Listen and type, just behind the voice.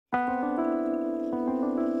I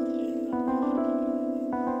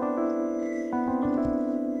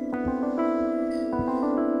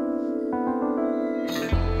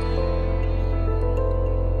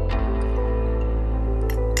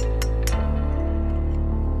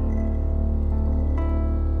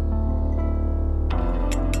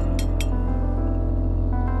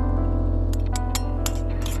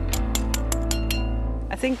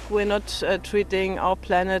think we're not treating our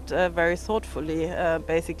planet very thoughtfully.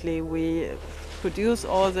 Basically, we produce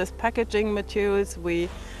all these packaging materials. We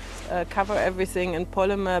cover everything in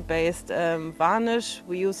polymer-based varnish.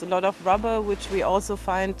 We use a lot of rubber, which we also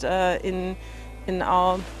find in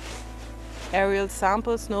our aerial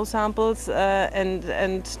samples, snow samples,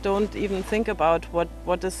 and don't even think about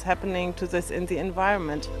what is happening to this in the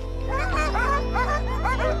environment.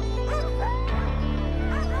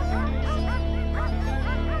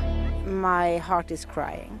 My heart is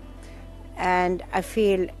crying, and I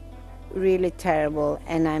feel really terrible,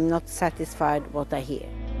 and I'm not satisfied what I hear.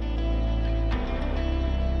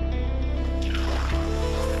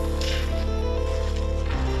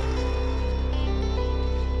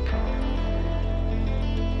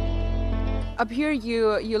 Up here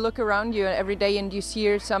you look around you every day and you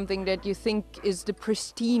see something that you think is the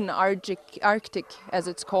pristine Arctic, as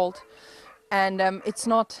it's called. And it's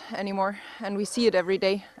not anymore, and we see it every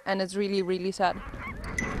day, and it's really, really sad.